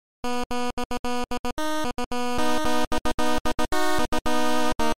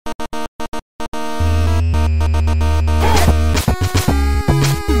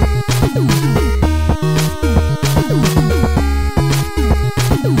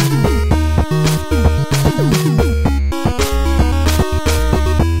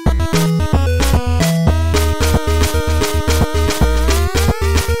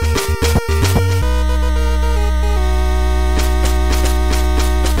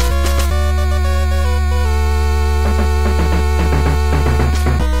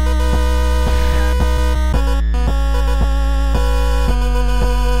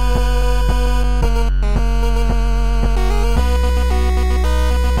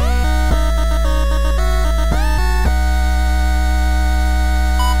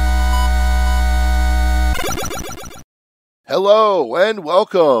Hello and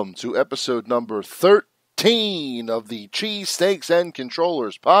welcome to episode number 13 of the Cheese, Steaks, and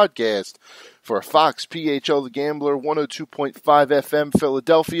Controllers podcast for Fox PHL The Gambler, 102.5 FM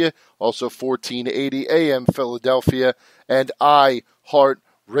Philadelphia, also 1480 AM Philadelphia, and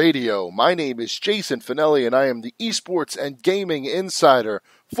iHeartRadio. My name is Jason Fanelli and I am the Esports and Gaming Insider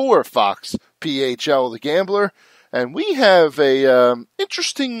for Fox PHL The Gambler, and we have a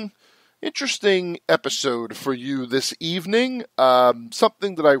interesting episode for you this evening.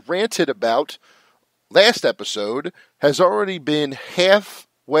 Something that I ranted about last episode has already been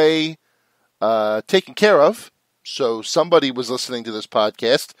halfway taken care of. So somebody was listening to this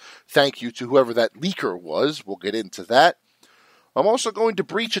podcast. Thank you to whoever that leaker was. We'll get into that. I'm also going to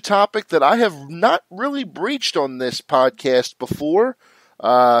breach a topic that I have not really breached on this podcast before.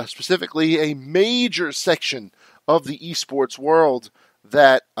 Specifically, a major section of the esports world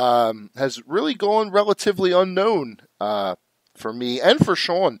that has really gone relatively unknown for me and for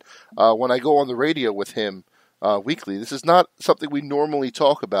Sean when I go on the radio with him weekly. This is not something we normally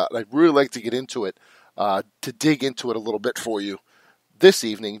talk about. I'd really like to get into it, to dig into it a little bit for you this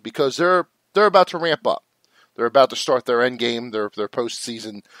evening, because they're about to ramp up. They're about to start their end game, their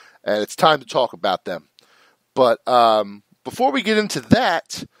postseason, and it's time to talk about them. But before we get into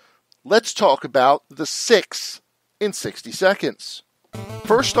that, let's talk about the 6 in 60 seconds.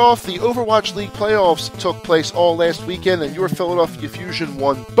 First off, the Overwatch League playoffs took place all last weekend, and your Philadelphia Fusion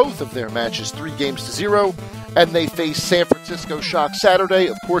won both of their matches 3-0, and they face San Francisco Shock Saturday.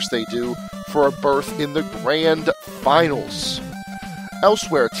 Of course they do, for a berth in the Grand Finals.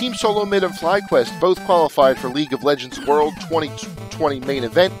 Elsewhere, Team Solo Mid and FlyQuest both qualified for League of Legends World 2020 main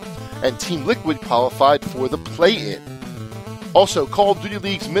event, and Team Liquid qualified for the play-in. Also, Call of Duty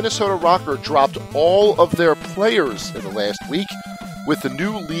League's Minnesota Rocker dropped all of their players in the last week, with the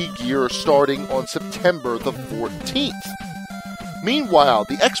new league year starting on September the 14th. Meanwhile,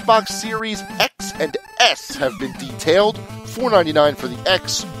 the Xbox Series X and S have been detailed, $499 for the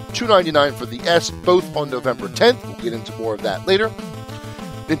X, $299 for the S, both on November 10th. We'll get into more of that later.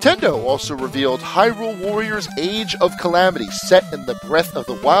 Nintendo also revealed Hyrule Warriors Age of Calamity, set in the Breath of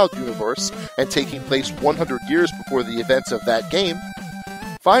the Wild universe and taking place 100 years before the events of that game.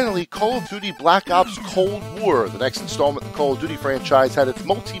 Finally, Call of Duty Black Ops Cold War, the next installment in the Call of Duty franchise, had its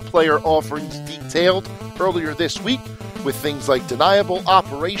multiplayer offerings detailed earlier this week, with things like deniable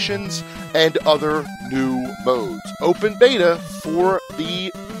operations and other new modes. Open beta for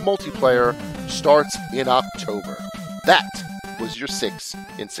the multiplayer starts in October. That was your 6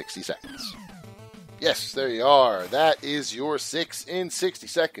 in 60 seconds. Yes, there you are. That is your 6 in 60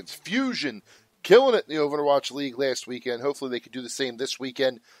 seconds. Fusion killing it in the Overwatch League last weekend. Hopefully they can do the same this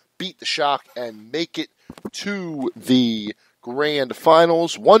weekend, beat the Shock, and make it to the Grand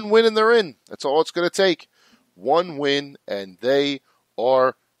Finals. One win and they're in. That's all it's going to take. One win and they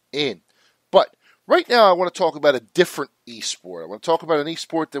are in. But right now I want to talk about a different esport. I want to talk about an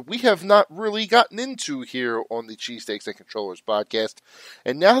esport that we have not really gotten into here on the Cheesesteaks and Controllers podcast.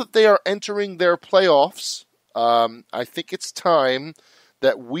 And now that they are entering their playoffs, I think it's time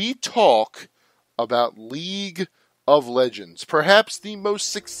that we talk about League of Legends, perhaps the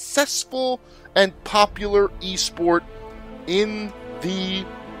most successful and popular esport in the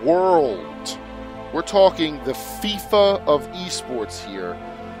world. We're talking the FIFA of esports here.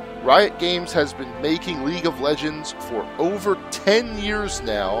 Riot Games has been making League of Legends for over 10 years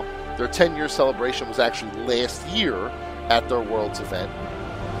now. Their 10-year celebration was actually last year at their Worlds event.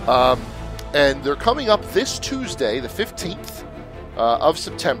 And they're coming up this Tuesday, the 15th of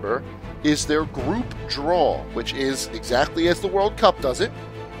September, is their group draw, which is exactly as the World Cup does it.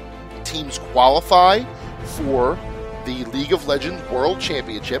 Teams qualify for the League of Legends World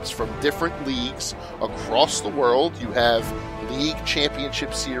Championships from different leagues across the world. You have League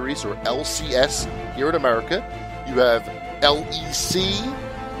Championship Series, or LCS, here in America. You have LEC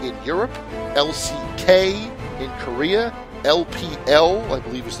in Europe, LCK in Korea, LPL, I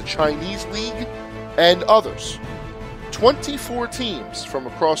believe is the Chinese league, and others. 24 teams from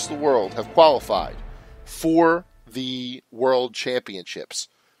across the world have qualified for the World Championships.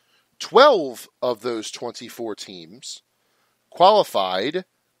 12 of those 24 teams qualified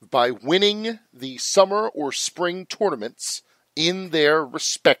by winning the summer or spring tournaments in their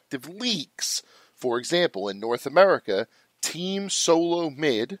respective leagues. For example, in North America, Team Solo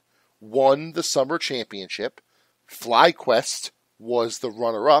Mid won the summer championship. FlyQuest was the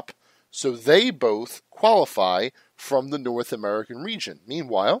runner-up, so they both qualify from the North American region.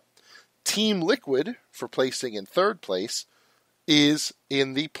 Meanwhile, Team Liquid, for placing in third place, is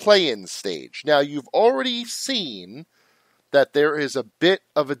in the play-in stage. Now, you've already seen that there is a bit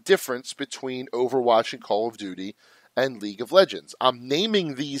of a difference between Overwatch and Call of Duty and League of Legends. I'm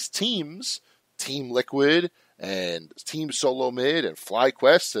naming these teams, Team Liquid and Team Solo Mid and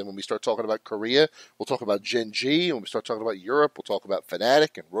FlyQuest, and when we start talking about Korea, we'll talk about Gen G, and when we start talking about Europe, we'll talk about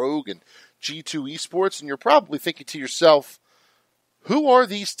Fnatic and Rogue and G2 Esports, and you're probably thinking to yourself, who are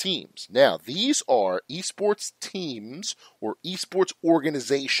these teams? Now, these are esports teams or esports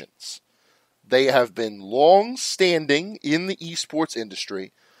organizations. They have been long-standing in the esports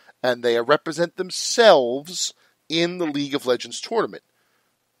industry, and they represent themselves in the League of Legends tournament.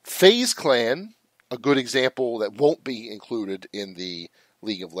 FaZe Clan, a good example that won't be included in the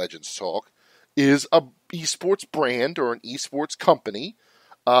League of Legends talk, is a esports brand or an esports company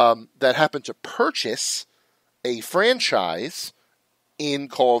that happened to purchase a franchise in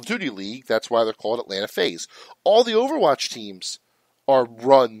Call of Duty League. That's why they're called Atlanta FaZe. All the Overwatch teams are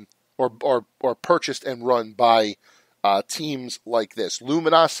run or purchased and run by teams like this.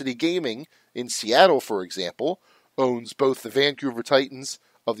 Luminosity Gaming in Seattle, for example, owns both the Vancouver Titans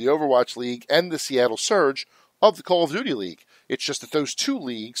of the Overwatch League and the Seattle Surge of the Call of Duty League. It's just that those two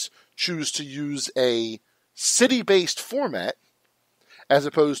leagues choose to use a city-based format as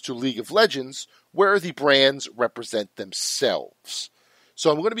opposed to League of Legends, where the brands represent themselves. So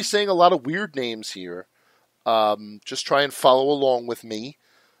I'm going to be saying a lot of weird names here. Just try and follow along with me.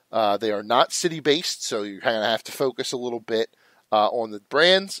 They are not city-based, so you're going to have to focus a little bit on the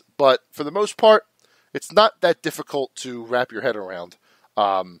brands. But for the most part, it's not that difficult to wrap your head around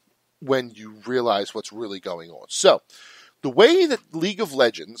when you realize what's really going on. So, the way that League of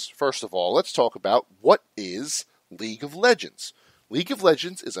Legends, first of all, let's talk about what is League of Legends. League of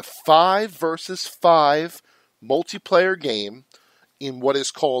Legends is a 5 versus 5 multiplayer game in what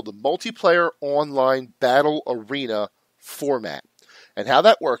is called the Multiplayer Online Battle Arena format. And how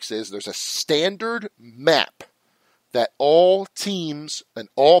that works is there's a standard map that all teams and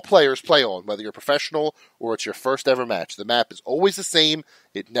all players play on, whether you're professional or it's your first ever match. The map is always the same.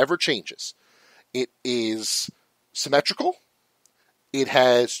 It never changes. It is symmetrical. It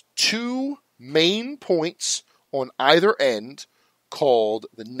has 2 main points on either end called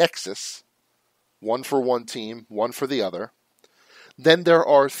the Nexus, one for one team, one for the other. Then there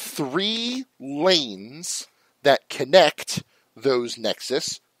are 3 lanes that connect those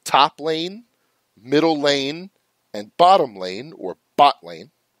Nexus: top lane, middle lane, and bottom lane, or bot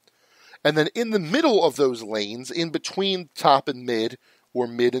lane. And then in the middle of those lanes, in between top and mid, or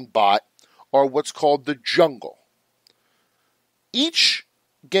mid and bot, are what's called the jungle. Each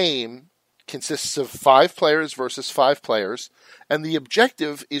game consists of 5 players versus 5 players, and the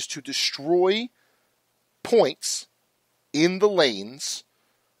objective is to destroy points in the lanes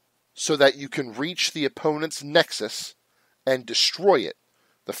so that you can reach the opponent's Nexus and destroy it.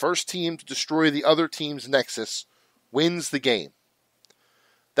 The first team to destroy the other team's Nexus wins the game.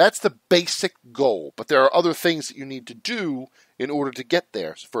 That's the basic goal, but there are other things that you need to do in order to get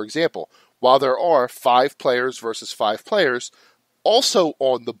there. So for example, while there are 5 players versus 5 players, also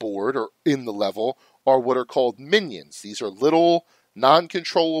on the board or in the level are what are called minions. These are little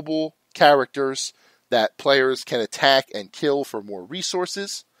non-controllable characters that players can attack and kill for more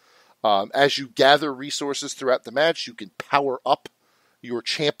resources. As you gather resources throughout the match, you can power up your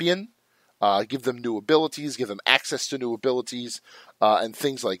champion, give them new abilities, give them access to new abilities, and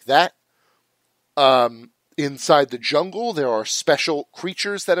things like that. Inside the jungle, there are special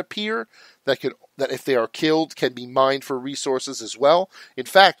creatures that appear that if they are killed, can be mined for resources as well. In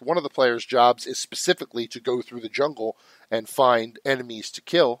fact, one of the players' jobs is specifically to go through the jungle and find enemies to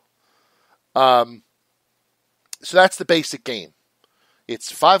kill. So that's the basic game.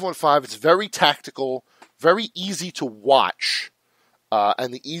 It's 5-on-5. It's very tactical, very easy to watch,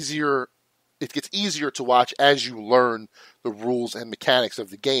 and it gets easier to watch as you learn the rules and mechanics of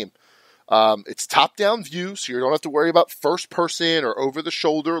the game. It's top-down view, so you don't have to worry about first person or over the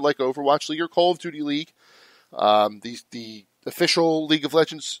shoulder like Overwatch League or Call of Duty League. The official League of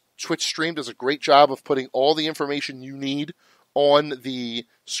Legends Twitch stream does a great job of putting all the information you need on the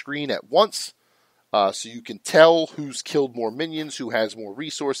screen at once. So you can tell who's killed more minions, who has more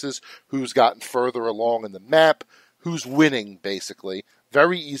resources, who's gotten further along in the map, who's winning, basically.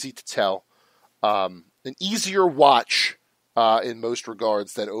 Very easy to tell. An easier watch in most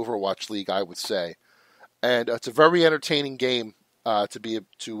regards than Overwatch League, I would say. And it's a very entertaining game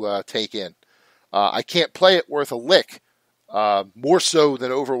to take in. I can't play it worth a lick, more so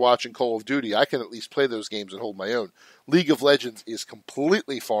than Overwatch and Call of Duty. I can at least play those games and hold my own. League of Legends is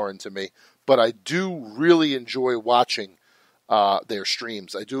completely foreign to me, but I do really enjoy watching their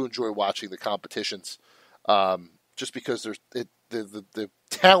streams. I do enjoy watching the competitions, just because the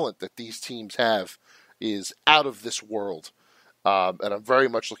talent that these teams have is out of this world. And I'm very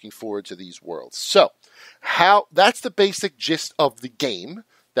much looking forward to these worlds. So, that's the basic gist of the game.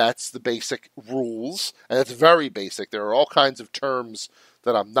 That's the basic rules, and it's very basic. There are all kinds of terms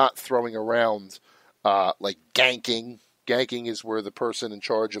that I'm not throwing around, like ganking. Ganking is where the person in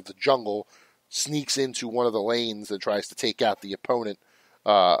charge of the jungle sneaks into one of the lanes and tries to take out the opponent,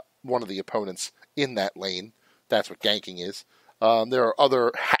 one of the opponents in that lane. That's what ganking is. There are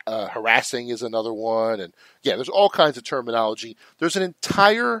other, harassing is another one, and yeah, there's all kinds of terminology. There's an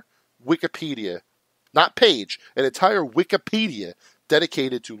entire Wikipedia, not page, an entire Wikipedia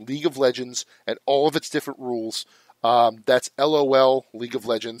dedicated to League of Legends and all of its different rules. That's LOL, League of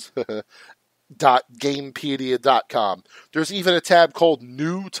Legends, .gamepedia.com. There's even a tab called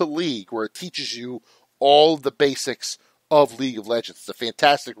New to League, where it teaches you all the basics of League of Legends. It's a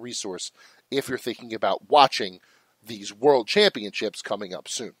fantastic resource if you're thinking about watching these World Championships coming up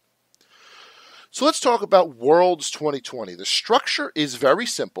soon. So let's talk about Worlds 2020. The structure is very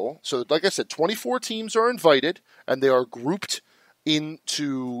simple. So like I said, 24 teams are invited, and they are grouped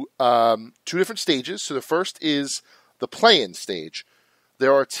into 2 different stages. So the first is the play-in stage.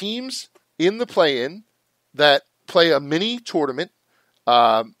 There are teams in the play-in that play a mini tournament.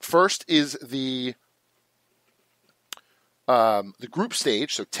 First is the group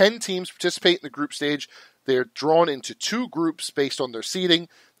stage. So 10 teams participate in the group stage. They're drawn into 2 groups based on their seeding.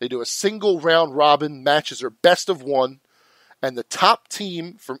 They do a single round robin. Matches are best of 1. And the top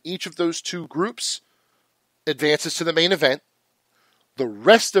team from each of those 2 groups advances to the main event. The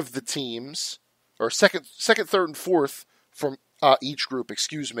rest of the teams, or second, third, and fourth from each group,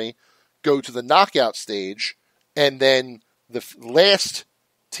 go to the knockout stage. And then the last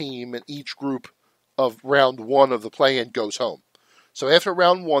team in each group of round 1 of the play-in goes home. So after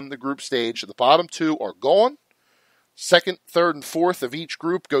round 1, the group stage, the bottom 2 are gone. Second, third, and fourth of each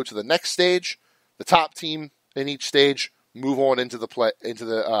group go to the next stage. The top team in each stage move on into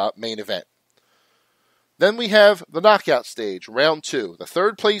the main event. Then we have the knockout stage, round 2. The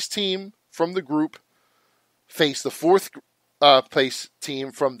third place team from the group face the fourth place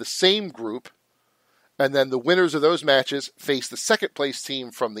team from the same group, and then the winners of those matches face the second place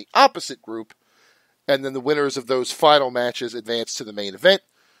team from the opposite group. And then the winners of those final matches advance to the main event.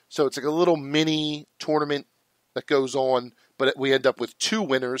 So it's like a little mini tournament that goes on, but we end up with 2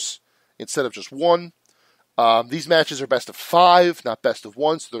 winners instead of just 1. These matches are best of 5, not best of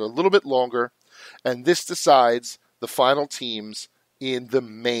 1, so they're a little bit longer. And this decides the final teams in the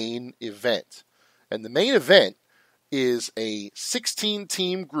main event. And the main event is a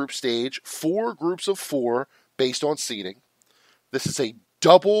 16-team group stage, 4 groups of 4 based on seeding. This is a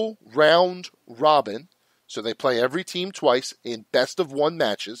double round robin, so they play every team twice in best of 1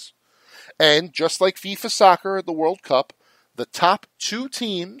 matches. And just like FIFA Soccer at the World Cup, the top 2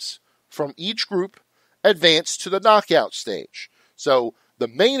 teams from each group advance to the knockout stage. So the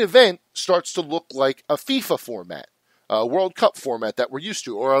main event starts to look like a FIFA format, a World Cup format that we're used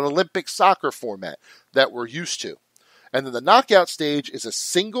to, or an Olympic soccer format that we're used to. And then the knockout stage is a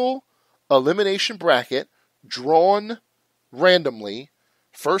single elimination bracket drawn randomly.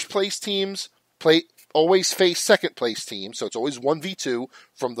 First place teams always face second place teams, so it's always 1v2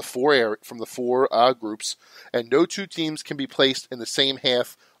 from the 4 groups, and no 2 teams can be placed in the same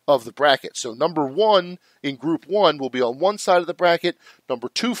half of the bracket. So number 1 in group 1 will be on one side of the bracket. Number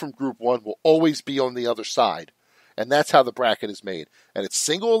 2 from group 1 will always be on the other side. And that's how the bracket is made. And it's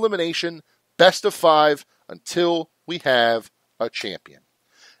single elimination, best of 5, until we have a champion.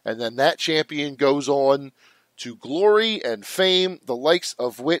 And then that champion goes on to glory and fame, the likes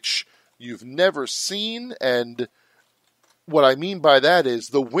of which you've never seen. And what I mean by that is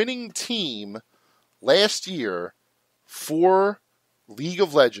the winning team last year for League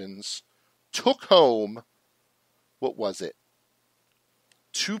of Legends took home, what was it?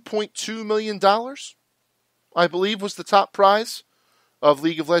 $2.2 million, I believe, was the top prize of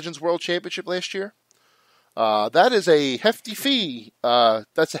League of Legends World Championship last year. That is a hefty fee.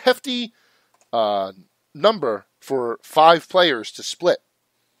 That's a hefty number for 5 players to split.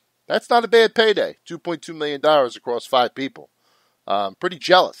 That's not a bad payday. $2.2 million across 5 people. Pretty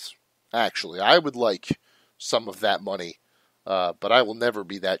jealous, actually. I would like some of that money, but I will never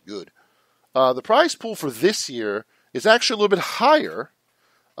be that good. The prize pool for this year is actually a little bit higher,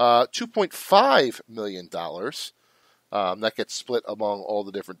 $2.5 million. That gets split among all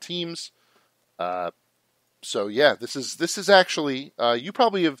the different teams. So yeah, this is actually you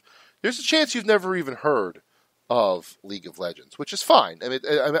probably have. There's a chance you've never even heard of League of Legends, which is fine. I mean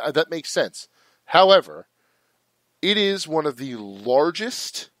that makes sense. However, it is one of the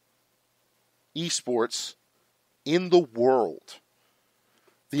largest esports in the world.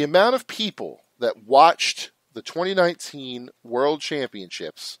 The amount of people that watched the 2019 World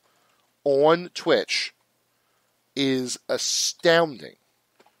Championships on Twitch is astounding.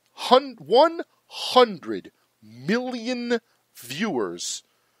 100 million viewers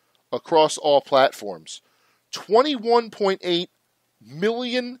across all platforms. 21.8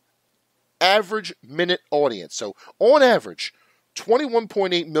 million average minute audience. So, on average,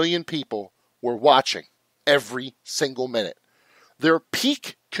 21.8 million people were watching every single minute. Their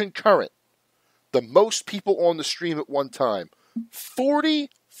peak concurrent, the most people on the stream at one time,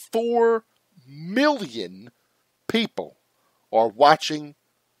 44 million people are watching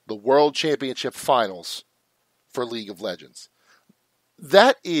the World Championship Finals for League of Legends.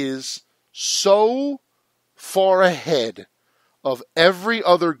 That is so far ahead of every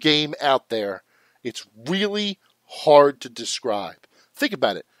other game out there. It's really hard to describe. Think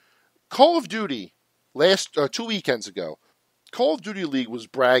about it. Call of Duty 2 weekends ago, Call of Duty League was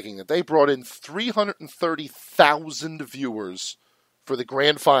bragging that they brought in 330,000 viewers for the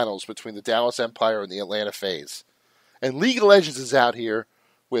grand finals between the Dallas Empire and the Atlanta FaZe. And League of Legends is out here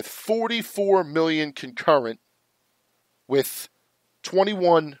with 44 million concurrent with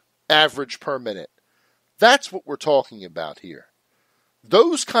 21 average per minute. That's what we're talking about here.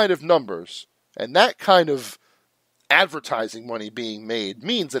 Those kind of numbers and that kind of advertising money being made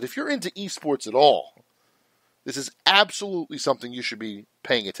means that if you're into esports at all, this is absolutely something you should be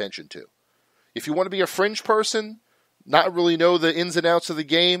paying attention to. If you want to be a fringe person, not really know the ins and outs of the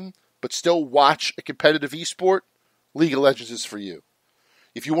game, but still watch a competitive esport, League of Legends is for you.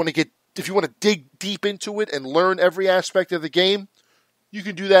 If you want to dig deep into it and learn every aspect of the game, you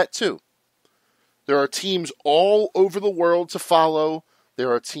can do that too. There are teams all over the world to follow.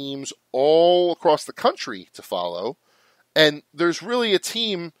 There are teams all across the country to follow. And there's really a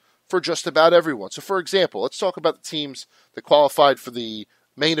team for just about everyone. So, for example, let's talk about the teams that qualified for the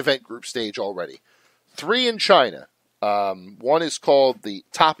main event group stage already. 3 in China. One is called the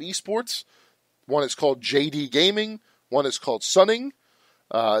Top Esports. One is called JD Gaming. One is called Sunning.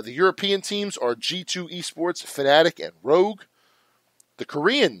 The European teams are G2 Esports, Fnatic, and Rogue. The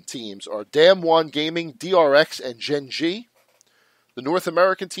Korean teams are Damwon Gaming, DRX, and Gen G. The North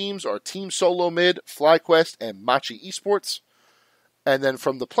American teams are Team Solo Mid, FlyQuest, and Machi Esports. And then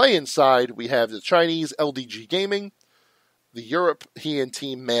from the play-in side, we have the Chinese LDG Gaming, the European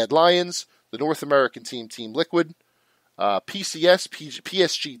team Mad Lions, the North American team Team Liquid, PCS,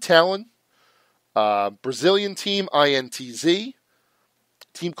 PSG Talon, Brazilian team INTZ,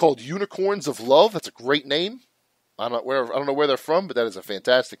 team called Unicorns of Love. That's a great name. I don't know where they're from, but that is a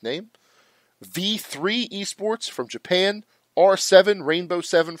fantastic name. V3 Esports from Japan, R7 Rainbow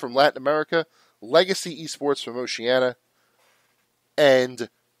 7 from Latin America, Legacy Esports from Oceania, and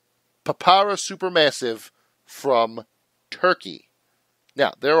Papara Supermassive from Turkey.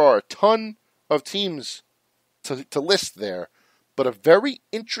 Now, there are a ton of teams to list there, but a very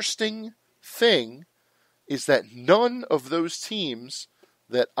interesting thing is that none of those teams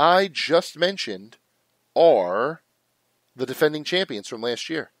that I just mentioned are the defending champions from last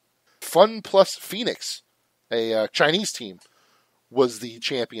year. Fun Plus Phoenix, a Chinese team, was the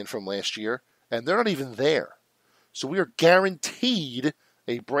champion from last year, and they're not even there. So we are guaranteed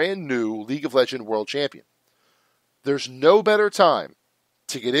a brand new League of Legends World Champion. There's no better time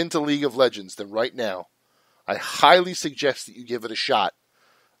to get into League of Legends than right now. I highly suggest that you give it a shot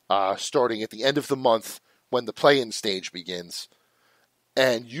starting at the end of the month when the play-in stage begins.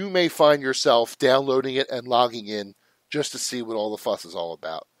 And you may find yourself downloading it and logging in just to see what all the fuss is all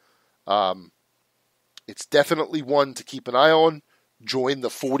about. It's definitely one to keep an eye on. Join the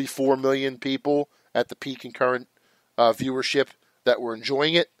 44 million people at the peak concurrent viewership that were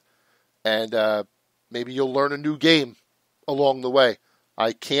enjoying it. And maybe you'll learn a new game along the way.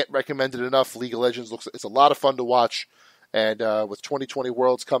 I can't recommend it enough. League of Legends it's a lot of fun to watch. And with 2020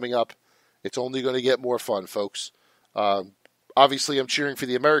 Worlds coming up, it's only going to get more fun, folks. Obviously, I'm cheering for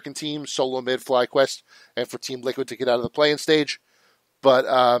the American team, Solo Mid, FlyQuest, and for Team Liquid to get out of the play-in stage. But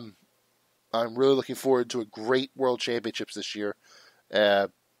I'm really looking forward to a great World Championships this year.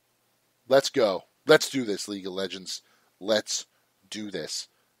 Let's go. Let's do this, League of Legends. Let's do this.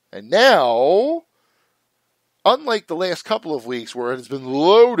 And now, unlike the last couple of weeks where it has been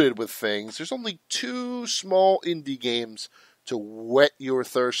loaded with things, there's only 2 small indie games to whet your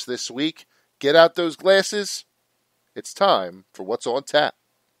thirst this week. Get out those glasses. It's time for What's on Tap.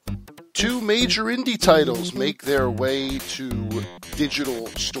 2 major indie titles make their way to digital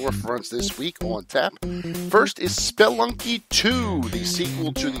storefronts this week on tap. First is Spelunky 2, the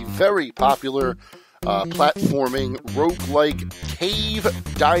sequel to the very popular platforming roguelike cave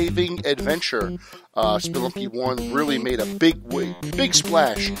diving adventure. Spelunky 1 really made a big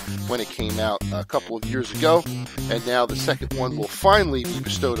splash when it came out a couple of years ago, and now the second one will finally be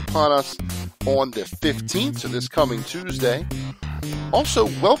bestowed upon us on the 15th, so this coming Tuesday. Also,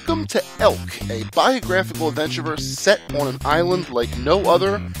 Welcome to Elk, a biographical adventure set on an island like no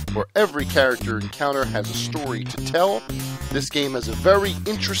other, where every character encounter has a story to tell. This game has a very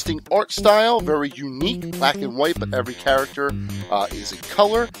interesting art style, very unique, black and white, but every character is in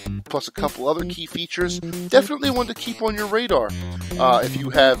color, plus a couple other key features. Definitely one to keep on your radar if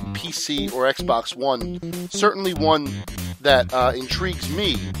you have PC or Xbox One. Certainly one that intrigues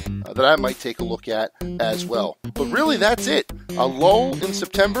me that I might take a look at as well. But really, that's it. A lull in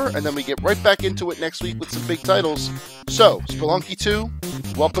September, and then we get right back into it next week with some big titles. So, Spelunky 2,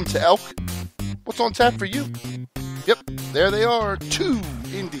 Welcome to Elk. What's on tap for you? Yep, there they are. 2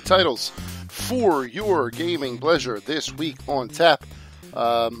 indie titles for your gaming pleasure this week on tap.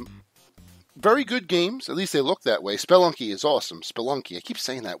 Very good games. At least they look that way. Spelunky is awesome. Spelunky. I keep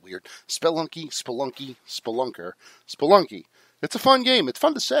saying that weird. Spelunky, Spelunky, Spelunker. Spelunky. It's a fun game. It's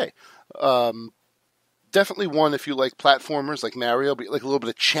fun to say. Definitely one if you like platformers like Mario, but you like a little bit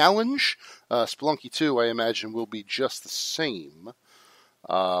of challenge. Spelunky 2, I imagine, will be just the same.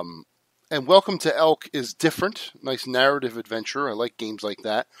 And Welcome to Elk is different. Nice narrative adventure. I like games like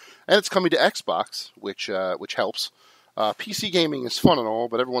that. And it's coming to Xbox, which helps. PC gaming is fun and all,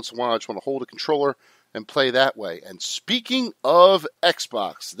 but every once in a while I just want to hold a controller and play that way. And speaking of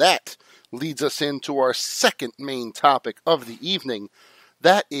Xbox, that leads us into our second main topic of the evening.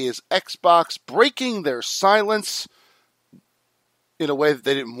 That is Xbox breaking their silence in a way that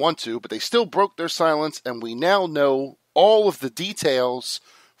they didn't want to, but they still broke their silence, and we now know all of the details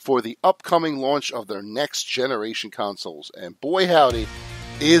for the upcoming launch of their next generation consoles. And boy howdy,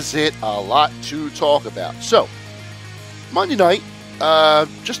 is it a lot to talk about. So, Monday night,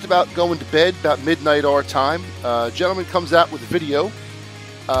 just about going to bed, about midnight our time, a gentleman comes out with a video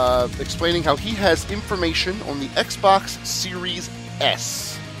explaining how he has information on the Xbox Series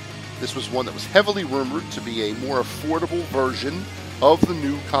S. This was one that was heavily rumored to be a more affordable version of the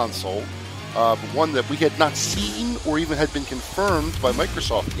new console, but one that we had not seen or even had been confirmed by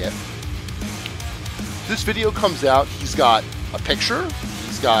Microsoft yet. This video comes out, he's got a picture,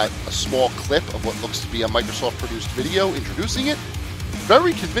 he's got a small clip of what looks to be a Microsoft-produced video introducing it.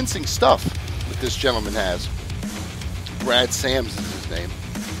 Very convincing stuff that this gentleman has. Brad Sams is his name.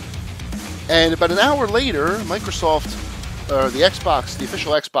 And about an hour later, Microsoft, the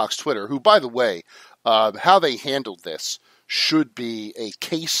official Xbox Twitter, who, by the way, how they handled this should be a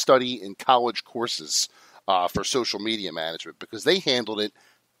case study in college courses for social media management, because they handled it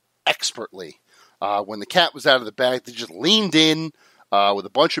expertly. When the cat was out of the bag, they just leaned in with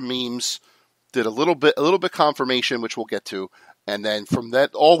a bunch of memes, did a little bit confirmation, which we'll get to, and then from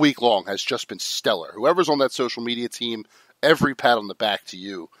that, all week long has just been stellar. Whoever's on that social media team, every pat on the back to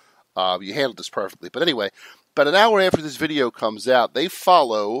you. You handled this perfectly. But anyway, about an hour after this video comes out, they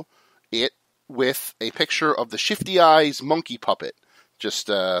follow it with a picture of the Shifty Eyes monkey puppet. Just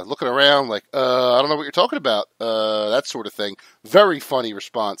looking around like, I don't know what you're talking about. That sort of thing. Very funny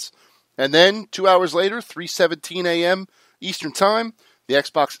response. And then, 2 hours later, 3:17 a.m. Eastern Time, the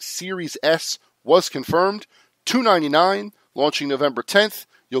Xbox Series S was confirmed. $299, launching November 10th.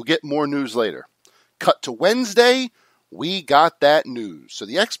 You'll get more news later. Cut to Wednesday, we got that news. So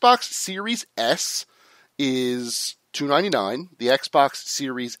the Xbox Series S is $299. The Xbox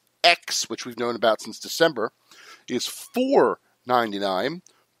Series X, which we've known about since December, is $499.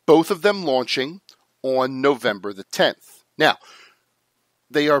 Both of them launching on November the 10th. Now,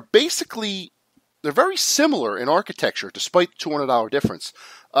 they're very similar in architecture, despite the $200 difference.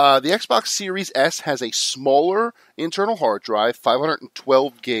 The Xbox Series S has a smaller internal hard drive,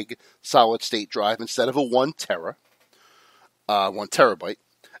 512 gig solid state drive instead of a 1 terabyte.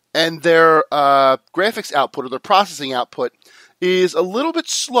 And their graphics output, or their processing output, is a little bit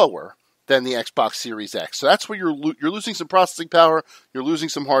slower than the Xbox Series X. So that's where you're losing some processing power, you're losing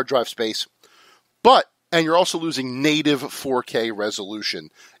some hard drive space, and you're also losing native 4K resolution.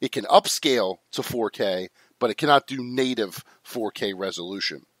 It can upscale to 4K, but it cannot do native 4K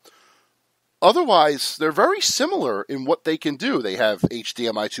resolution. Otherwise, they're very similar in what they can do. They have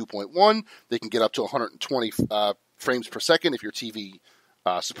HDMI 2.1. They can get up to 120 frames per second if your TV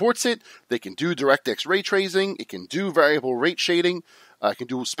supports it. They can do DirectX ray tracing. It can do variable rate shading. It can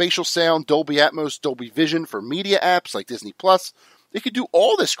do spatial sound, Dolby Atmos, Dolby Vision for media apps like Disney+. It can do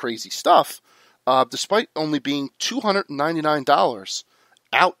all this crazy stuff despite only being $299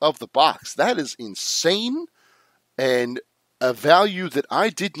 out of the box. That is insane and a value that I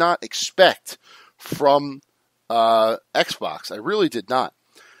did not expect from Xbox. I really did not.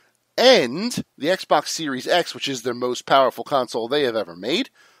 And the Xbox Series X, which is their most powerful console they have ever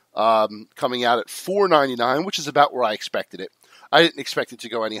made, coming out at $499, which is about where I expected it. I didn't expect it to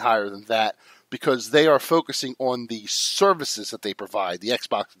go any higher than that because they are focusing on the services that they provide, the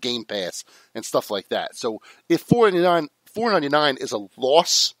Xbox Game Pass and stuff like that. So if $499 is a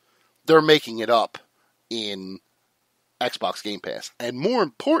loss, they're making it up in Xbox Game Pass. And more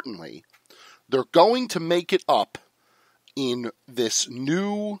importantly, they're going to make it up in this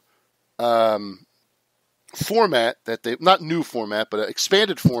new format that they, not new format, but an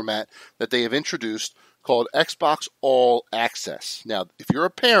expanded format that they have introduced called Xbox All Access. Now, if you're a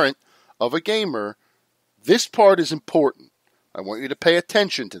parent of a gamer, this part is important. I want you to pay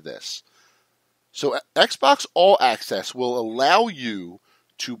attention to this. So Xbox All Access will allow you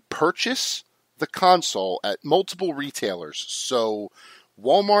to purchase the console at multiple retailers. So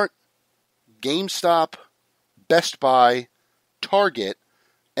Walmart, GameStop, Best Buy, Target,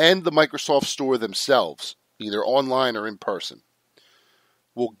 and the Microsoft Store themselves, either online or in person,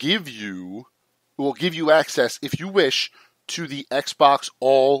 will give you access, if you wish, to the Xbox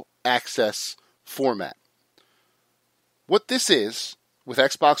All Access format. What this is, with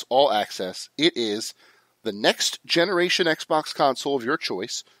Xbox All Access, it is the next generation Xbox console of your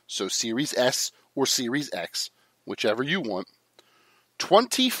choice, so Series S or Series X, whichever you want,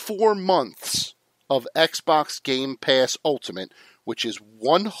 24 months of Xbox Game Pass Ultimate, which is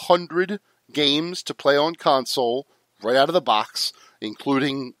 100 games to play on console right out of the box,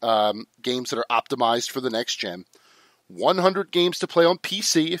 including games that are optimized for the next gen, 100 games to play on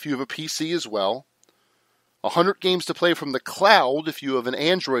PC if you have a PC as well, 100 games to play from the cloud if you have an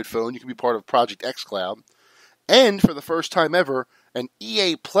Android phone. You can be part of Project X Cloud. And for the first time ever, an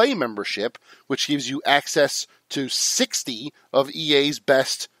EA Play membership, which gives you access to 60 of EA's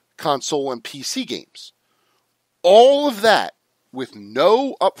best console and PC games. All of that with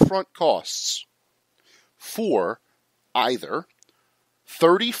no upfront costs for either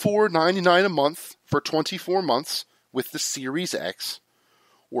 $34.99 a month for 24 months with the Series X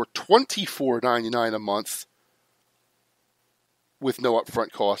or $24.99 a month with no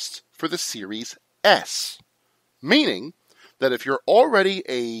upfront costs for the Series S. Meaning that if you're already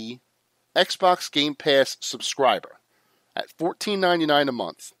a Xbox Game Pass subscriber at $14.99 a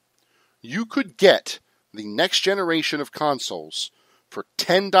month, you could get the next generation of consoles for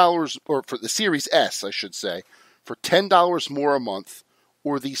 $10, or for the Series S, I should say, for $10 more a month,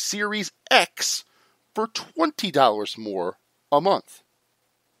 or the Series X for $20 more a month.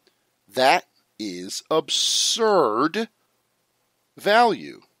 That is absurd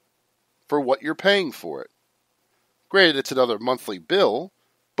value for what you're paying for it. Granted, it's another monthly bill,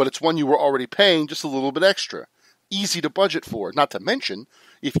 but it's one you were already paying just a little bit extra. Easy to budget for. Not to mention,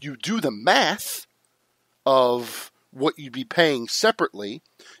 if you do the math of what you'd be paying separately,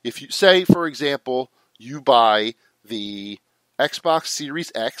 if you say, for example, you buy the Xbox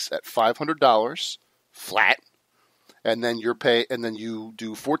Series X at $500 flat, and then you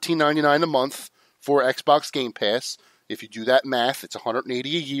do $14.99 a month for Xbox Game Pass. If you do that math, it's $180 a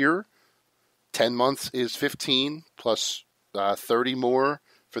year. 10 months is $15 plus 30 more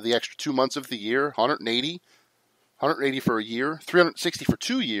for the extra 2 months of the year. $180 for a year. $360 for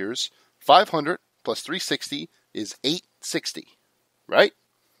 2 years. $500 plus $360 is $860. Right?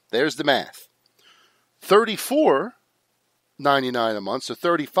 There's the math. $34.99 a month, so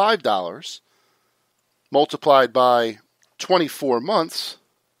 $35 multiplied by 24 months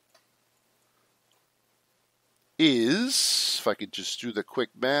is, if I could just do the quick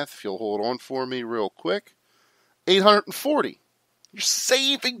math, if you'll hold on for me real quick, $840. You're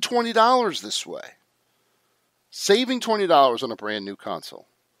saving $20 this way. Saving $20 on a brand new console.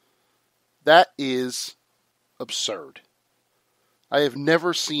 That is absurd. I have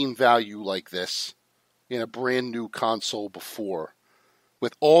never seen value like this in a brand new console before,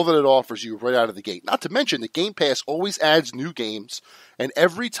 with all that it offers you right out of the gate. Not to mention, the Game Pass always adds new games, and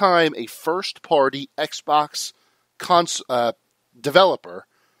every time a first-party Xbox developer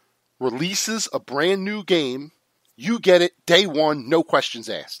releases a brand new game, you get it day one, no questions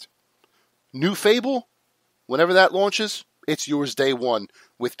asked. New Fable, whenever that launches, it's yours day one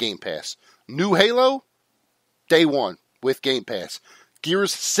with Game Pass. New Halo, day one with Game Pass.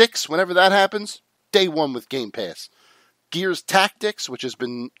 Gears 6, whenever that happens, day one with Game Pass. Gears Tactics, which has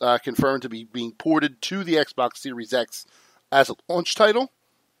been confirmed to be being ported to the Xbox Series X as a launch title,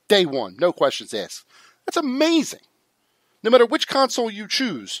 day one, no questions asked. That's amazing. No matter which console you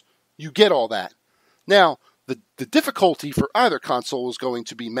choose, you get all that. Now, the difficulty for either console is going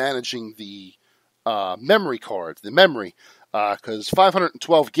to be managing the memory card, the memory, because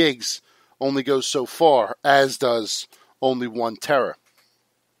 512 gigs only goes so far, as does only 1 tera.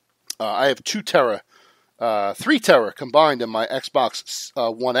 I have 2 tera, 3 tera combined in my Xbox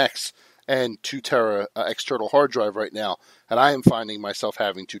One X and 2 tera external hard drive right now, and I am finding myself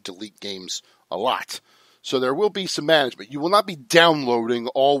having to delete games a lot. So there will be some management. You will not be downloading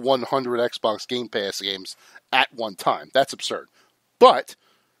all 100 Xbox Game Pass games at one time. That's absurd. But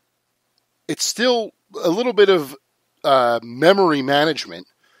it's still a little bit of memory management.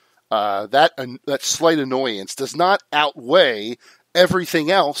 That slight annoyance does not outweigh everything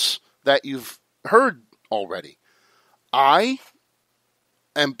else that you've heard already. For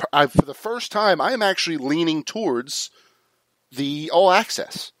the first time, I am actually leaning towards the All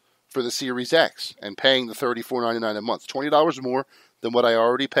Access for the Series X and paying the $34.99 a month, $20 more than what I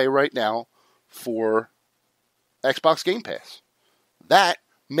already pay right now for Xbox Game Pass. That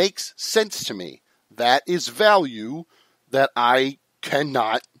makes sense to me. That is value that I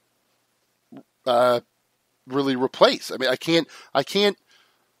cannot really replace. I mean, I can't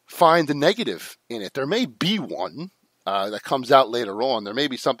find the negative in it. There may be one that comes out later on. There may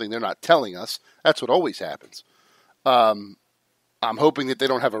be something they're not telling us. That's what always happens. I'm hoping that they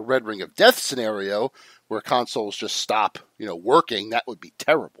don't have a red ring of death scenario where consoles just stop, working. That would be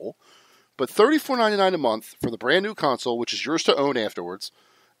terrible. But $34.99 a month for the brand new console, which is yours to own afterwards,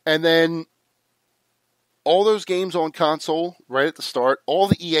 and then all those games on console right at the start, all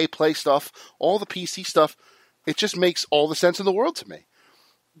the EA Play stuff, all the PC stuff, it just makes all the sense in the world to me.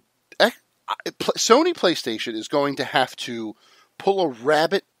 Sony PlayStation is going to have to pull a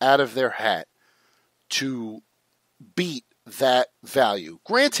rabbit out of their hat to beat that value.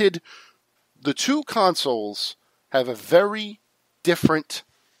 Granted, the two consoles have a very different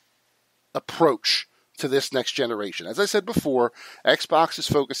approach to this next generation. As I said before, Xbox is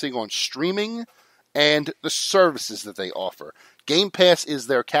focusing on streaming and the services that they offer. Game Pass is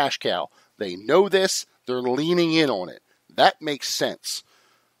their cash cow. They know this. They're leaning in on it. That makes sense.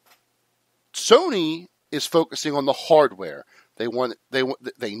 Sony is focusing on the hardware. They know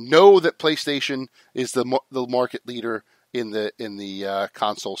that PlayStation is the market leader in the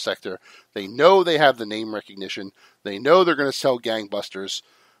console sector. They know they have the name recognition. They know they're going to sell gangbusters,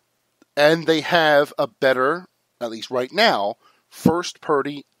 and they have a better, at least right now, first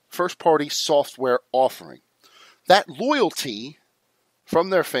party software offering. That loyalty from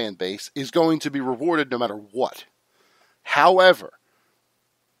their fan base is going to be rewarded no matter what. However,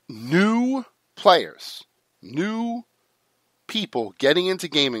 new players, new people getting into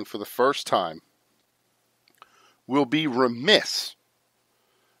gaming for the first time will be remiss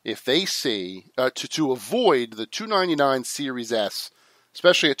if they see, to avoid the $299 Series S,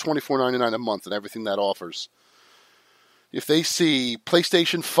 especially at $24.99 a month and everything that offers. If they see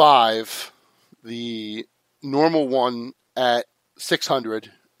PlayStation 5, the normal one at $600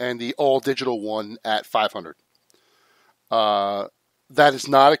 and the all-digital one at $500. That is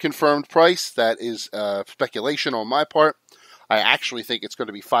not a confirmed price. That is speculation on my part. I actually think it's going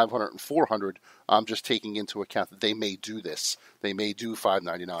to be $500 and $400. I'm just taking into account that they may do this. They may do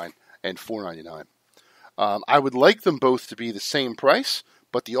 $599 and $499. I would like them both to be the same price,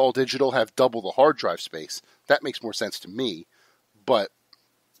 but the all-digital have double the hard drive space. That makes more sense to me, but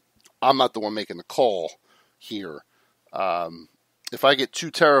I'm not the one making the call here. If I get 2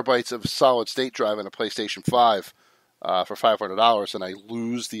 terabytes of solid-state drive in a PlayStation 5 for $500 and I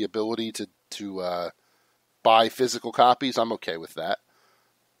lose the ability to buy physical copies, I'm okay with that.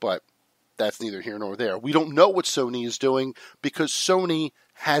 But that's neither here nor there. We don't know what Sony is doing because Sony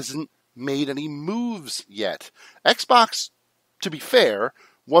hasn't made any moves yet. Xbox, to be fair,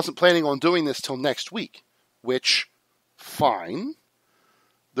 wasn't planning on doing this till next week, which, fine.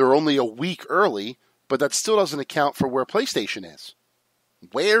 They're only a week early, but that still doesn't account for where PlayStation is.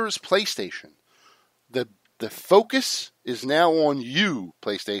 Where's PlayStation? The focus is now on you,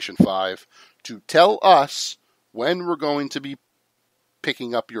 PlayStation 5, to tell us when we're going to be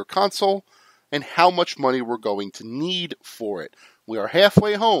picking up your console and how much money we're going to need for it. We are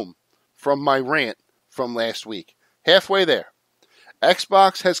halfway home from my rant from last week. Halfway there.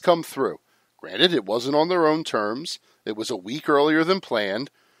 Xbox has come through. Granted, it wasn't on their own terms. It was a week earlier than planned,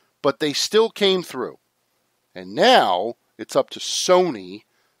 but they still came through. And now it's up to Sony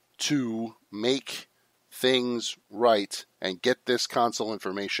to make things right and get this console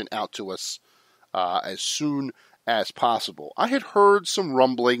information out to us as soon as possible. I had heard some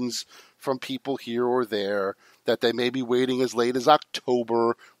rumblings from people here or there that they may be waiting as late as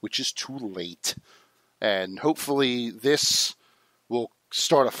October, which is too late. And hopefully this will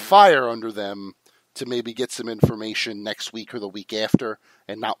start a fire under them to maybe get some information next week or the week after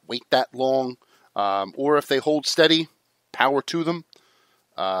and not wait that long. Or if they hold steady, power to them.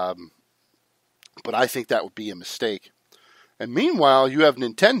 But I think that would be a mistake. And meanwhile, you have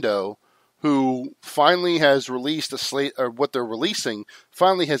Nintendo, who finally has released a slate, or what they're releasing,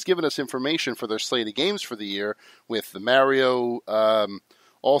 finally has given us information for their slate of games for the year, with the Mario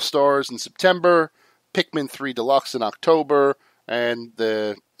All-Stars in September, Pikmin 3 Deluxe in October, and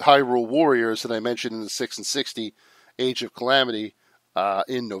the Hyrule Warriors that I mentioned in the 6 and 60 Age of Calamity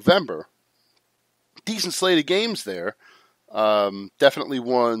in November. Decent slate of games there. Definitely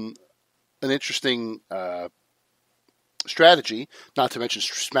an interesting strategy, not to mention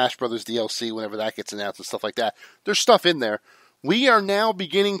Smash Brothers DLC whenever that gets announced and stuff like that. There's stuff in there. We are now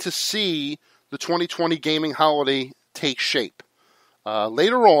beginning to see the 2020 gaming holiday take shape.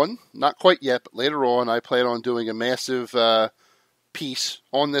 Later on, not quite yet, but later on, I plan on doing a massive piece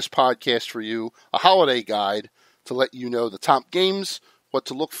on this podcast for you, a holiday guide to let you know the top games, what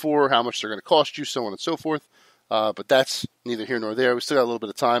to look for, how much they're going to cost you, so on and so forth. But that's neither here nor there. We still got a little bit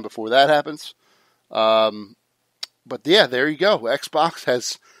of time before that happens. But yeah, there you go. Xbox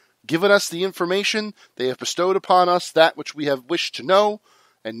has given us the information. They have bestowed upon us that which we have wished to know.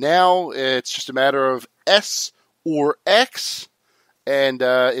 And now it's just a matter of S or X. And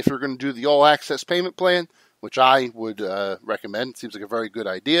if you're going to do the all-access payment plan, which I would recommend, it seems like a very good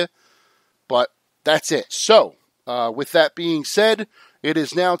idea. But that's it. So, with that being said, it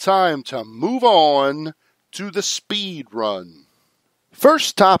is now time to move on to the speed run.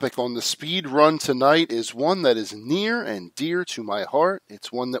 First topic on the speed run tonight is one that is near and dear to my heart.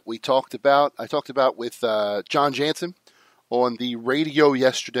 It's one that I talked about with John Jansen on the radio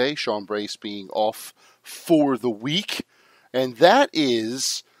yesterday, Sean Brace being off for the week. And that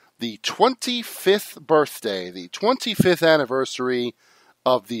is the 25th birthday, the 25th anniversary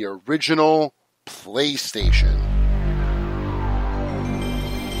of the original PlayStation.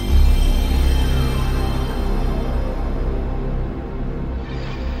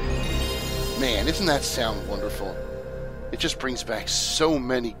 Man, doesn't that sound wonderful? It just brings back so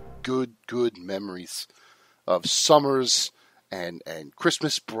many good memories of summers and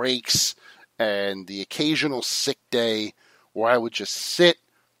Christmas breaks and the occasional sick day where I would just sit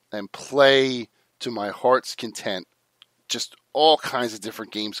and play to my heart's content. Just all kinds of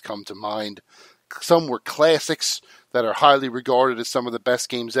different games come to mind. Some were classics that are highly regarded as some of the best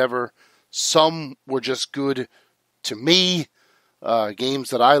games ever. Some were just good to me.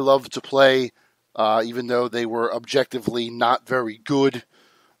 Games that I loved to play, even though they were objectively not very good.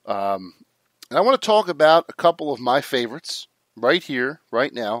 And I want to talk about a couple of my favorites right here,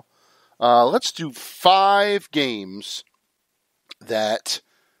 right now. Let's do 5 games that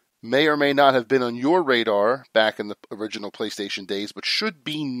may or may not have been on your radar back in the original PlayStation days, but should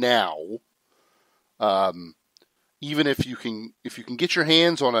be now. Even if you can get your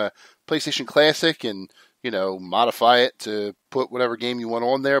hands on a PlayStation Classic and modify it to put whatever game you want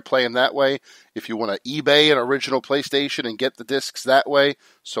on there, play them that way. If you want to eBay an original PlayStation and get the discs that way,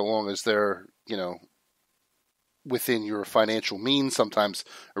 so long as they're, within your financial means. Sometimes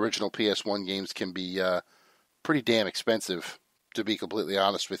original PS1 games can be pretty damn expensive, to be completely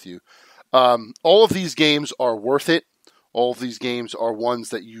honest with you. All of these games are worth it. All of these games are ones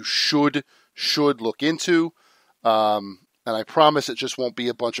that you should look into. And I promise it just won't be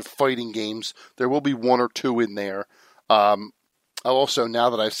a bunch of fighting games. There will be 1 or 2 in there. I'll also,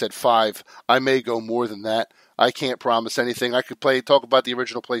 now that I've said 5, I may go more than that. I can't promise anything. I could talk about the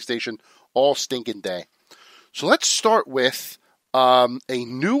original PlayStation all stinking day. So let's start with a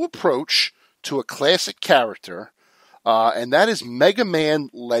new approach to a classic character, and that is Mega Man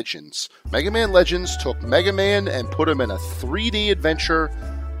Legends. Mega Man Legends took Mega Man and put him in a 3D adventure,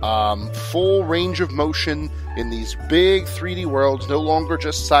 full range of motion in these big 3D worlds, no longer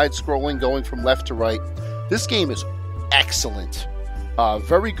just side-scrolling, going from left to right. This game is excellent.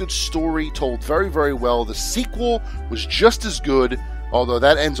 Very good story, told very, very well. The sequel was just as good, although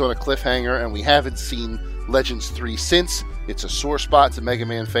that ends on a cliffhanger, and we haven't seen Legends 3 since. It's a sore spot to Mega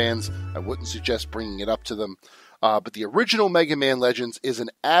Man fans. I wouldn't suggest bringing it up to them. But the original Mega Man Legends is an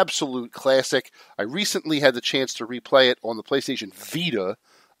absolute classic. I recently had the chance to replay it on the PlayStation Vita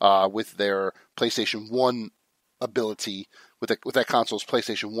with their PlayStation 1 ability, with that console's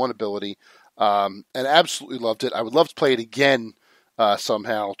PlayStation 1 ability, and absolutely loved it. I would love to play it again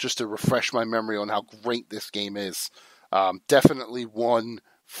somehow, just to refresh my memory on how great this game is. Definitely one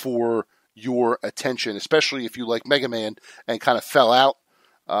for your attention, especially if you like Mega Man and kind of fell out.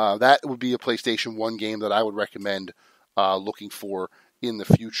 That would be a PlayStation 1 game that I would recommend looking for in the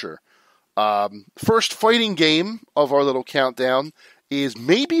future. First fighting game of our little countdown is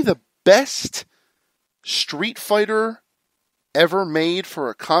maybe the best Street Fighter ever made for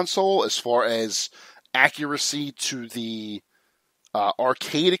a console as far as accuracy to the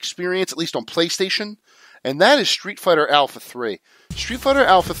arcade experience, at least on PlayStation, and that is Street Fighter Alpha 3. Street Fighter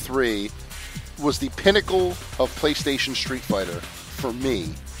Alpha 3 was the pinnacle of PlayStation Street Fighter for me.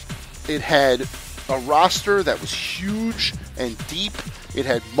 It had a roster that was huge and deep. It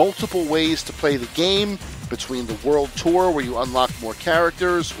had multiple ways to play the game, between the World Tour, where you unlock more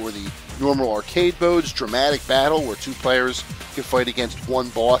characters, or the normal arcade modes, dramatic battle, where two players can fight against one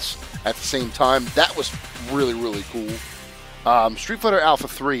boss at the same time. That was really, really cool. Street Fighter Alpha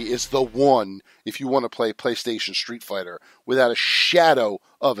 3 is the one if you want to play PlayStation Street Fighter, without a shadow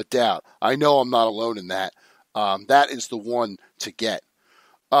of a doubt. I know I'm not alone in that. That is the one to get.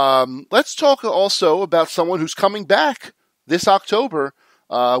 Let's talk also about someone who's coming back this October,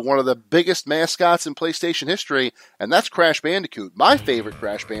 one of the biggest mascots in PlayStation history, and that's Crash Bandicoot. My favorite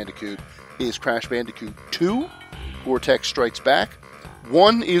Crash Bandicoot is Crash Bandicoot 2, Vortex Strikes Back.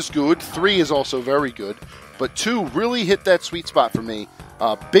 1 is good, 3 is also very good, but 2 really hit that sweet spot for me.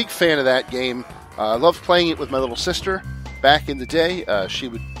 Big fan of that game. I loved playing it with my little sister back in the day. She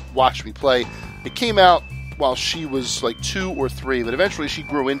would watch me play. It came out while she was like 2 or 3, but eventually she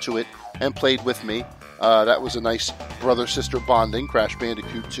grew into it and played with me. That was a nice brother-sister bonding, Crash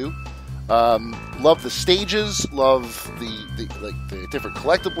Bandicoot 2. Love the stages, love the different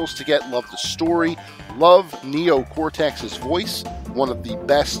collectibles to get, love the story, love Neo Cortex's voice, one of the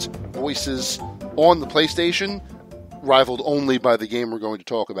best voices on the PlayStation, rivaled only by the game we're going to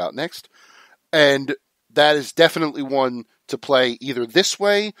talk about next. And that is definitely one to play either this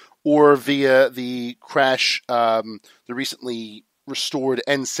way or via the Crash, the recently restored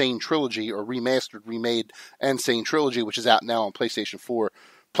Insane Trilogy, or remastered, remade Insane Trilogy, which is out now on PlayStation 4.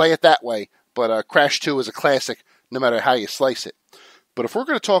 Play it that way, but Crash 2 is a classic no matter how you slice it. But if we're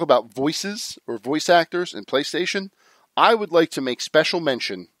going to talk about voices or voice actors in PlayStation, I would like to make special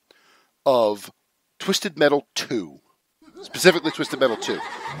mention of Twisted Metal 2. Specifically Twisted Metal 2.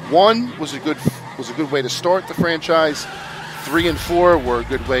 1 was a good way to start the franchise. 3 and 4 were a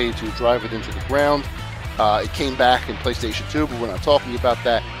good way to drive it into the ground. It came back in PlayStation 2, but we're not talking about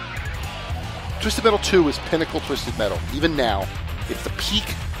that. Twisted Metal 2 is pinnacle Twisted Metal. Even now, it's the peak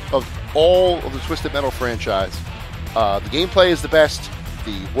of all of the Twisted Metal franchise. The gameplay is the best.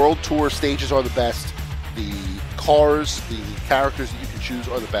 The World Tour stages are the best. The cars, the characters that you can choose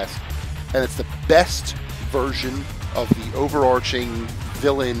are the best. And it's the best version of the overarching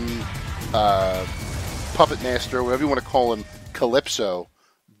villain, puppet master, whatever you want to call him, Calypso,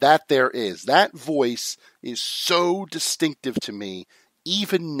 that there is. That voice is so distinctive to me.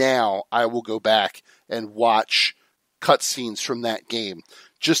 Even now, I will go back and watch cutscenes from that game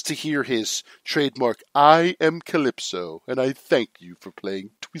just to hear his trademark, "I am Calypso, and I thank you for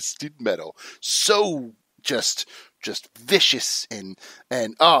playing Twisted Metal." So just vicious and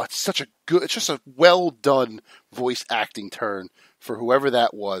it's just a well done voice acting turn for whoever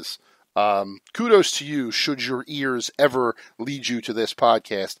that was. Kudos to you, should your ears ever lead you to this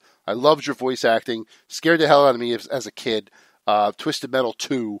podcast. I loved your voice acting. Scared the hell out of me as a kid. Twisted Metal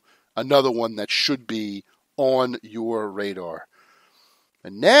 2, another one that should be on your radar.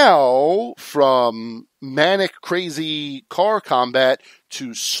 And now, from manic, crazy car combat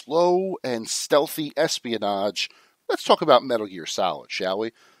to slow and stealthy espionage, let's talk about Metal Gear Solid, shall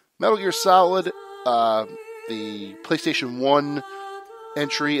we? Metal Gear Solid, the PlayStation 1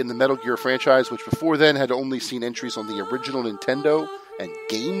 entry in the Metal Gear franchise, which before then had only seen entries on the original Nintendo and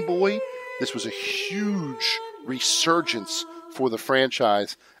Game Boy. This was a huge resurgence for the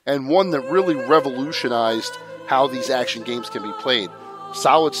franchise, and one that really revolutionized how these action games can be played.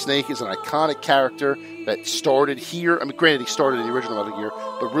 Solid Snake is an iconic character that started here. I mean, granted, he started in the original Metal Gear,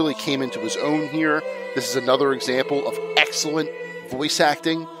 but really came into his own here. This is another example of excellent voice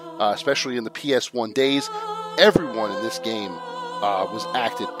acting, especially in the PS1 days. Everyone in this game was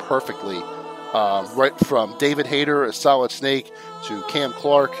acted perfectly, right from David Hayter as Solid Snake to Cam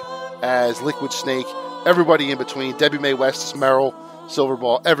Clark as Liquid Snake, everybody in between, Debbie Mae West as Meryl,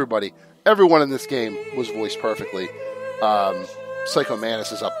 Silverball, everyone in this game was voiced perfectly. Psycho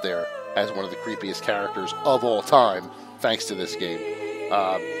Mantis is up there as one of the creepiest characters of all time, thanks to this game.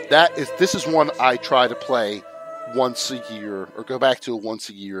 This is one I try to play once a year, or go back to once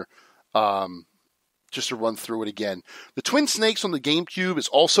a year. just to run through it again. The Twin Snakes on the GameCube is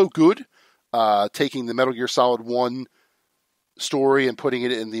also good, taking the Metal Gear Solid 1 story and putting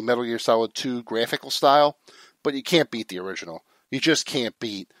it in the Metal Gear Solid 2 graphical style, but you can't beat the original. You just can't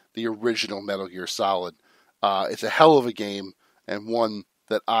beat the original Metal Gear Solid. It's a hell of a game, and one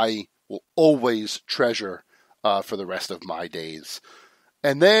that I will always treasure for the rest of my days.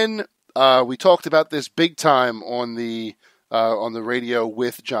 And then we talked about this big time on the radio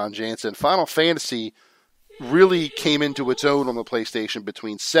with John Jansen. Final Fantasy really came into its own on the PlayStation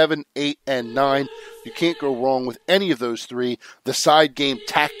between 7, 8, and 9. You can't go wrong with any of those three. The side game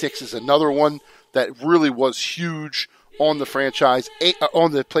Tactics is another one that really was huge on the franchise,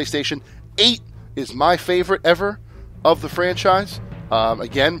 on the PlayStation. 8 is my favorite ever of the franchise.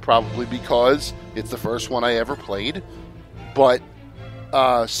 Again, probably because it's the first one I ever played. But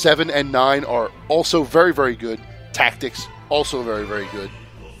 7 and 9 are also very, very good. Tactics, also very, very good.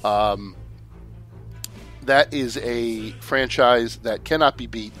 That is a franchise that cannot be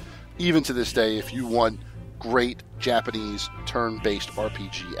beat, even to this day, if you want great Japanese turn-based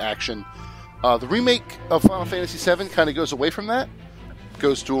RPG action. The remake of Final Fantasy VII kind of goes away from that.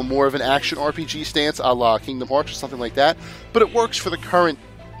 Goes to a more of an action RPG stance, a la Kingdom Hearts or something like that. But it works for the current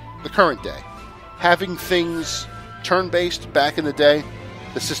day. Having things turn-based back in the day,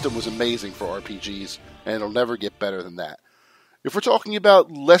 the system was amazing for RPGs, and it'll never get better than that. If we're talking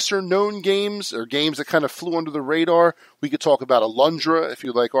about lesser-known games, or games that kind of flew under the radar, we could talk about Alundra, if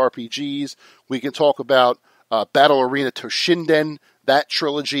you like RPGs. We can talk about Battle Arena Toshinden, that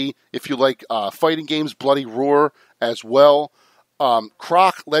trilogy. If you like fighting games, Bloody Roar as well.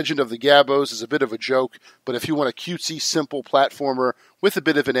 Croc, Legend of the Gabos is a bit of a joke, but if you want a cutesy, simple platformer with a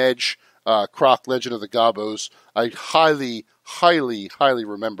bit of an edge, Croc, Legend of the Gabos, I highly, highly, highly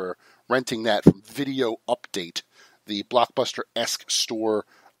remember renting that from Video Update, the Blockbuster-esque store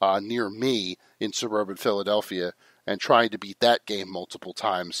near me in suburban Philadelphia, and trying to beat that game multiple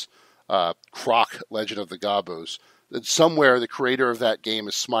times. Croc, Legend of the Gabos. And somewhere the creator of that game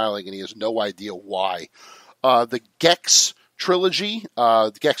is smiling and he has no idea why. The Gex trilogy,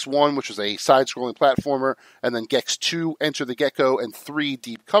 Gex 1, which was a side-scrolling platformer, and then Gex 2, Enter the Gecko, and 3,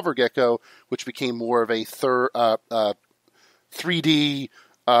 Deep Cover Gecko, which became more of a 3D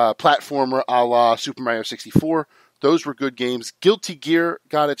platformer a la Super Mario 64. Those were good games. Guilty Gear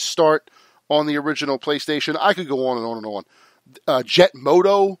got its start on the original PlayStation. I could go on and on and on. Jet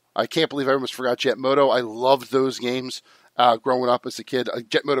Moto. I can't believe I almost forgot Jet Moto. I loved those games growing up as a kid.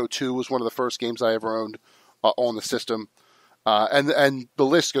 Jet Moto 2 was one of the first games I ever owned on the system. And the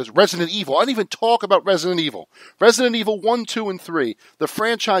list goes. Resident Evil. I didn't even talk about Resident Evil. Resident Evil 1, 2, and 3. The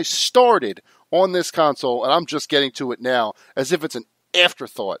franchise started on this console, and I'm just getting to it now as if it's an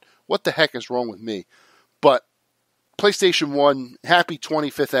afterthought. What the heck is wrong with me? But PlayStation 1, happy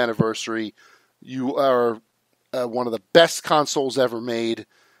 25th anniversary. You are one of the best consoles ever made,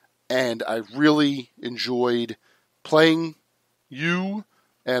 and I really enjoyed playing you,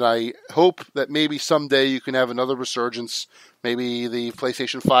 and I hope that maybe someday you can have another resurgence. Maybe the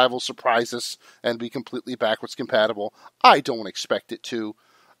PlayStation 5 will surprise us and be completely backwards compatible. I don't expect it to,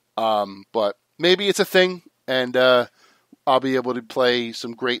 but maybe it's a thing, and I'll be able to play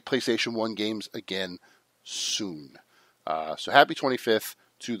some great PlayStation 1 games again soon. So happy 25th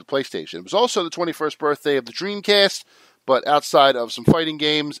to the PlayStation. It was also the 21st birthday of the Dreamcast, but outside of some fighting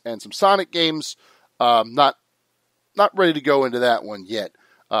games and some Sonic games, not ready to go into that one yet.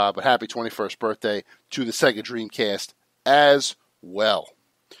 But happy 21st birthday to the Sega Dreamcast as well.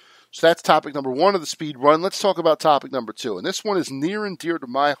 So that's topic number 1 of the speed run. Let's talk about topic number 2. And this one is near and dear to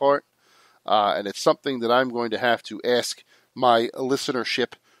my heart, and it's something that I'm going to have to ask my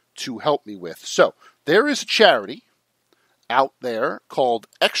listenership to help me with. So there is a charity out there called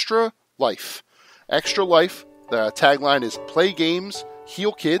Extra Life. Extra Life, the tagline is Play Games,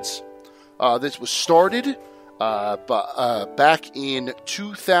 Heal Kids. This was started back in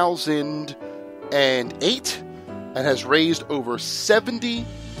 2008 and has raised over $70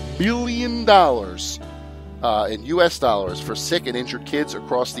 million in U.S. dollars for sick and injured kids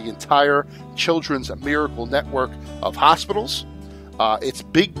across the entire Children's Miracle Network of hospitals. Its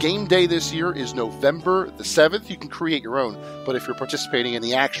big game day this year is November the 7th. You can create your own, but if you're participating in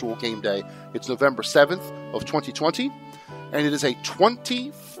the actual game day, it's November 7th of 2020. And it is a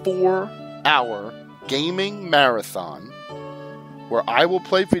 24-hour gaming marathon where I will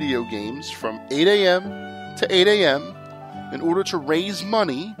play video games from 8 a.m. to 8 a.m. in order to raise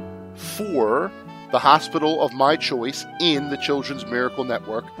money for the hospital of my choice in the Children's Miracle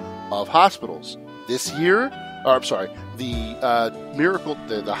Network of hospitals. This year, the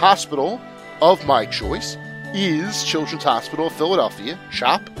hospital of my choice is Children's Hospital of Philadelphia,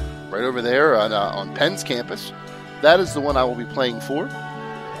 CHOP, right over there on Penn's campus. That is the one I will be playing for.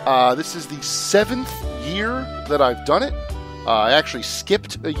 This is the 7th year that I've done it. I actually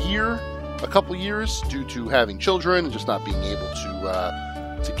skipped a couple years due to having children and just not being able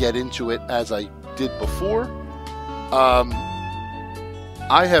to get into it as I did before.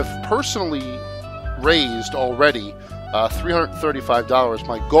 I have personally raised already $335.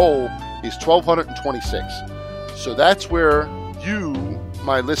 My goal is $1,226. So that's where you,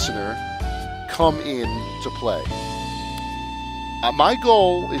 my listener, come in to play. My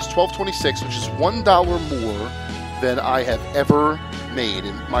goal is $1,226, which is $1 more than I have ever made.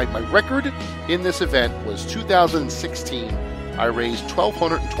 And my record in this event was 2016. I raised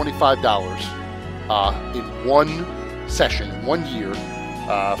 $1,225 in one session, in 1 year,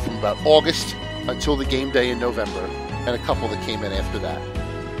 from about August until the game day in November, and a couple that came in after that.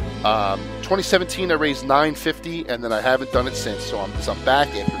 2017, I raised $950, and then I haven't done it since, so I'm back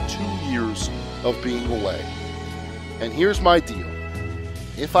after 2 years of being away. And here's my deal.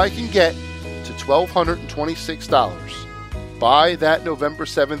 If I can get to $1,226 by that November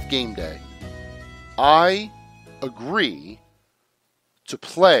 7th game day, I agree to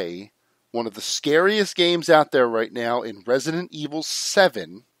play one of the scariest games out there right now in Resident Evil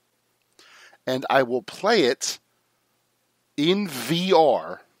 7, and I will play it in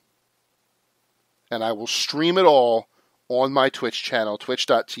VR, and I will stream it all on my Twitch channel,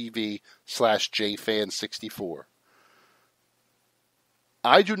 twitch.tv/jfan64.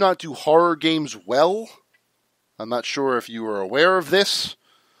 I do not do horror games well. I'm not sure if you are aware of this.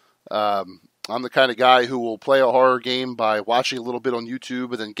 I'm the kind of guy who will play a horror game by watching a little bit on YouTube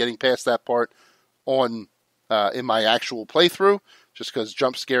and then getting past that part in my actual playthrough, just because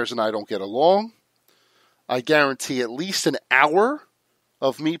jump scares and I don't get along. I guarantee at least an hour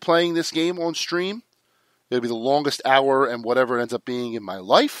of me playing this game on stream. It'll be the longest hour and whatever it ends up being in my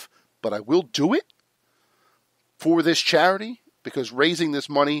life, but I will do it for this charity, because raising this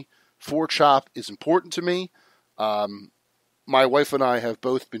money for CHOP is important to me. My wife and I have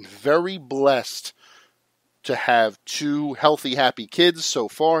both been very blessed to have 2 healthy, happy kids so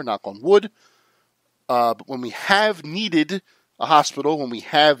far, knock on wood. But when we have needed a hospital, when we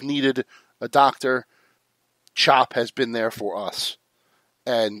have needed a doctor, CHOP has been there for us.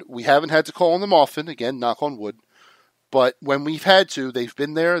 And we haven't had to call on them often, again, knock on wood. But when we've had to, they've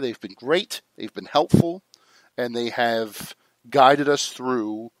been there, they've been great, they've been helpful, and they have guided us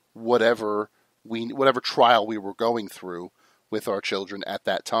through whatever trial we were going through with our children at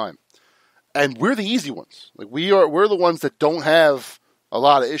that time. And we're the easy ones. Like we're the ones that don't have a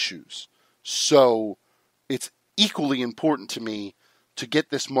lot of issues. So it's equally important to me to get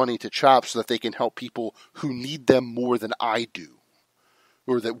this money to CHOP so that they can help people who need them more than I do,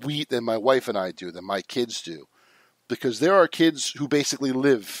 or than my wife and I do, than my kids do. Because there are kids who basically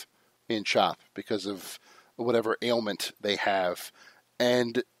live in CHOP because of whatever ailment they have.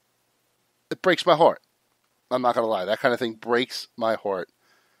 And it breaks my heart. I'm not going to lie. That kind of thing breaks my heart.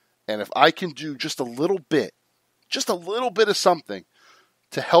 And if I can do just a little bit of something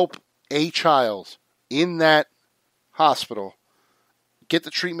to help a child in that hospital get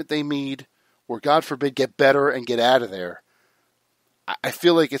the treatment they need, or God forbid, get better and get out of there, I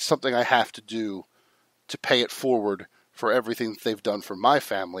feel like it's something I have to do to pay it forward for everything that they've done for my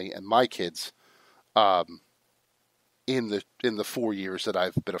family and my kids in the 4 years that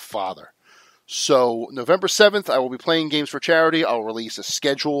I've been a father. So November 7th, I will be playing games for charity. I'll release a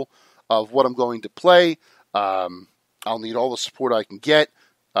schedule of what I'm going to play. I'll need all the support I can get,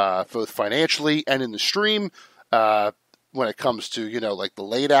 both financially and in the stream. When it comes to, like the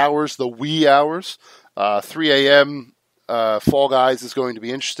late hours, the wee hours, 3 a.m., Fall Guys is going to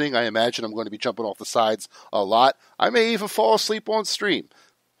be interesting. I imagine I'm going to be jumping off the sides a lot. I may even fall asleep on stream.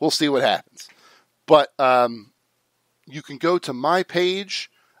 We'll see what happens. But you can go to my page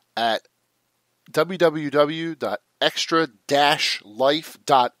at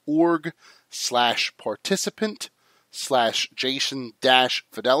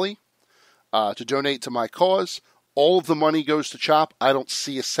www.extra-life.org/participant/Jason-Fanelli to donate to my cause. All of the money goes to CHOP. I don't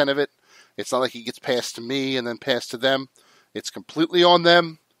see a cent of it. It's not like it gets passed to me and then passed to them. It's completely on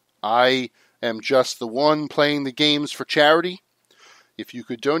them. I am just the one playing the games for charity. If you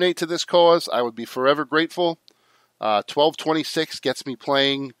could donate to this cause, I would be forever grateful. $12.26 gets me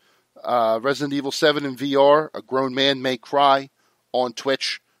playing Resident Evil 7 in VR. A grown man may cry on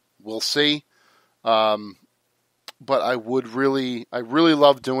Twitch. We'll see. But I really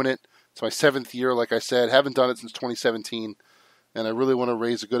love doing it. It's my 7th year, like I said. Haven't done it since 2017. And I really want to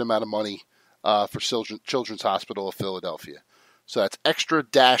raise a good amount of money for Children's Hospital of Philadelphia. So that's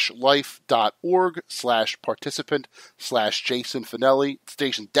extra-life.org/participant/Jason Fanelli,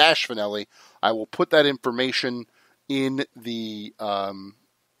 Station-Fanelli. I will put that information in the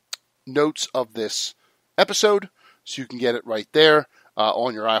notes of this episode, so you can get it right there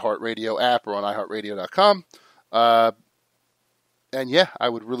on your iHeartRadio app or on iHeartRadio.com. And yeah, I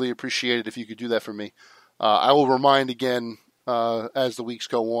would really appreciate it if you could do that for me. I will remind again as the weeks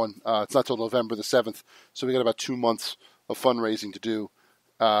go on. It's not till November the 7th, so we got about 2 months of fundraising to do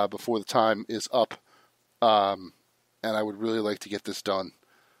before the time is up. And I would really like to get this done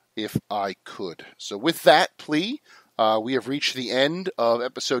if I could. So with that plea, we have reached the end of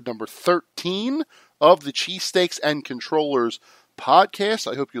episode number 13 of the Cheesesteaks and Controllers podcast.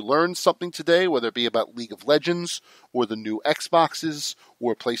 I hope you learned something today, whether it be about League of Legends or the new Xboxes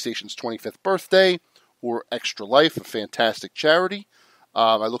or PlayStation's 25th birthday or Extra Life, a fantastic charity.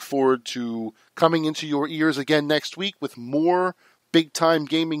 I look forward to coming into your ears again next week with more big-time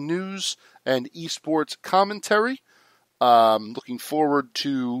gaming news and esports commentary. Looking forward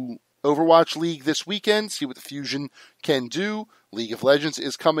to Overwatch League this weekend, see what the Fusion can do. League of Legends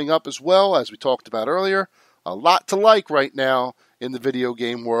is coming up as well, as we talked about earlier. A lot to like right now in the video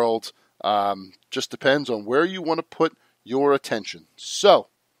game world. Just depends on where you want to put your attention. So,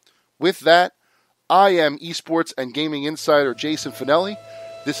 with that, I am Esports and Gaming Insider Jason Fanelli.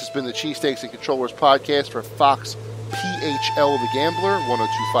 This has been the Cheesesteaks and Controllers podcast for Fox PHL The Gambler,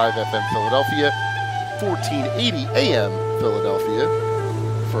 102.5 FM Philadelphia, 1480 AM Philadelphia.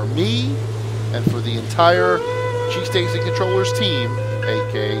 For me and for the entire Cheesesteaks and Controllers team,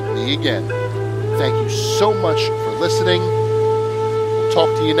 aka me again, thank you so much for listening. We'll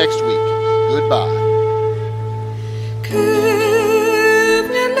talk to you next week. Goodbye.